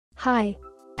Hi.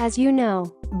 As you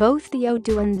know, both the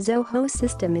Odoo and Zoho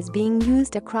system is being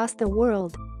used across the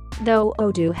world. Though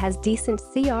Odoo has decent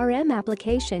CRM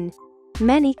application,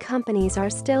 many companies are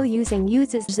still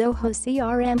uses Zoho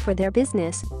CRM for their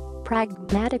business.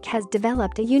 Pragmatic has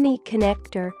developed a unique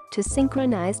connector to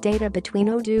synchronize data between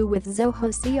Odoo with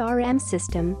Zoho CRM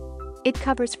system. It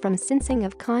covers from syncing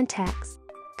of contacts,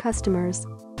 customers,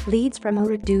 leads from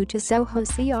Odoo to Zoho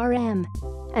CRM,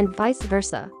 and vice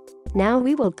versa. Now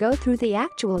we will go through the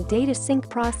actual data sync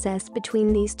process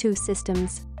between these two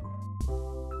systems.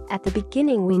 At the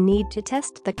beginning we need to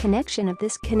test the connection of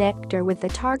this connector with the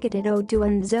targeted Odoo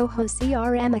and Zoho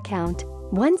CRM account.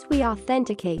 Once we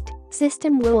authenticate,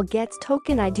 system will get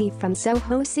token ID from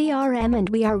Zoho CRM and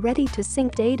we are ready to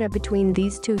sync data between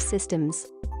these two systems.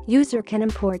 User can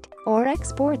import or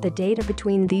export the data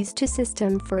between these two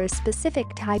systems for a specific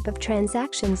type of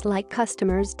transactions like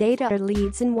customers' data or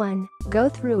leads in one. Go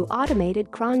through automated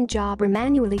cron job or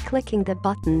manually clicking the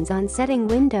buttons on setting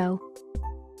window.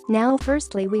 Now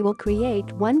firstly we will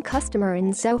create one customer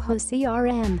in Zoho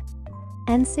CRM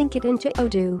and sync it into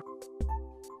Odoo.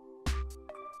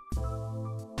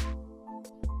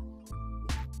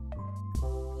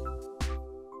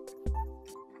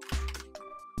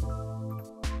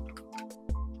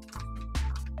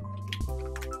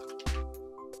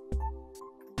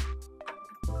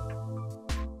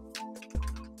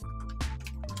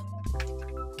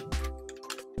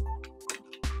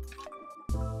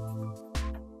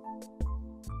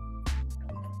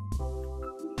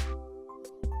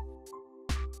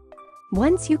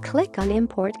 Once you click on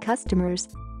Import Customers,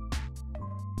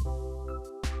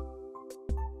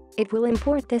 it will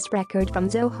import this record from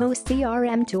Zoho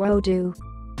CRM to Odoo.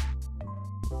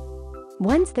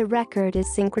 Once the record is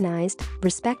synchronized,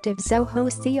 respective Zoho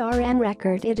CRM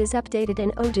record it is updated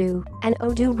in Odoo, and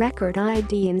Odoo record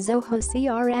ID in Zoho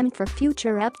CRM for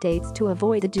future updates to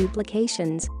avoid the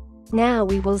duplications. Now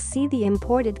we will see the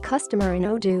imported customer in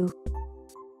Odoo.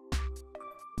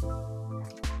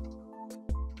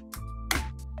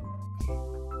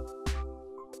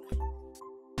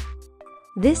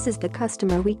 This is the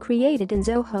customer we created in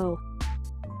Zoho.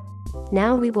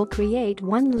 Now we will create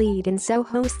one lead in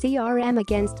Zoho CRM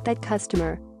against that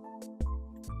customer.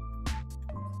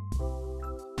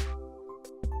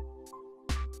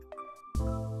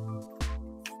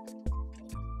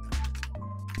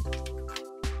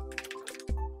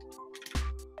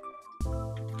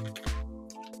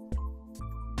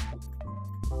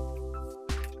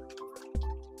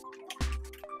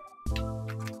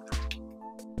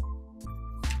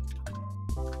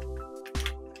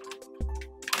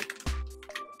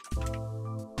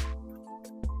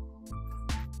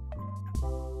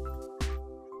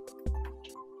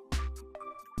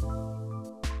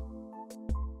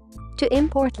 To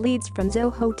import leads from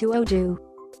Zoho to Odoo,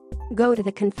 go to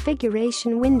the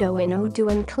configuration window in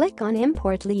Odoo and click on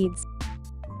Import Leads.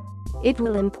 It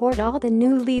will import all the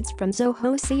new leads from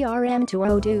Zoho CRM to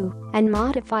Odoo and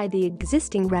modify the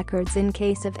existing records in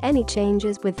case of any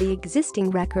changes with the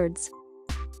existing records.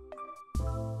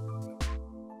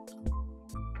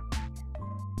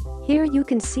 Here you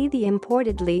can see the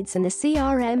imported leads in the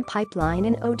CRM pipeline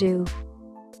in Odoo.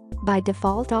 By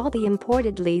default, all the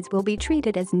imported leads will be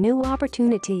treated as new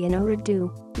opportunity in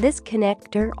Odoo. This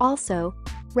connector also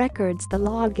records the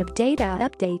log of data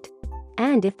update,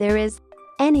 and if there is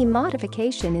any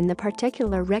modification in the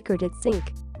particular record it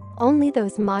sync, only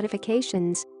those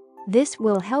modifications. This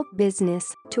will help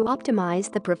business to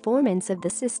optimize the performance of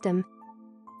the system.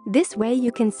 This way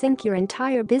you can sync your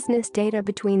entire business data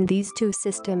between these two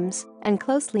systems and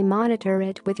closely monitor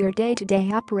it with your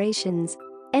day-to-day operations.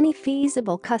 Any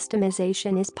feasible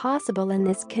customization is possible in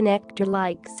this connector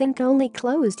like sync only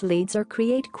closed leads or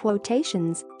create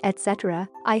quotations, etc.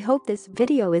 I hope this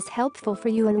video is helpful for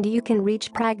you and you can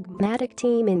reach Pragmatic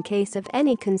team in case of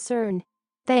any concern.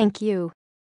 Thank you.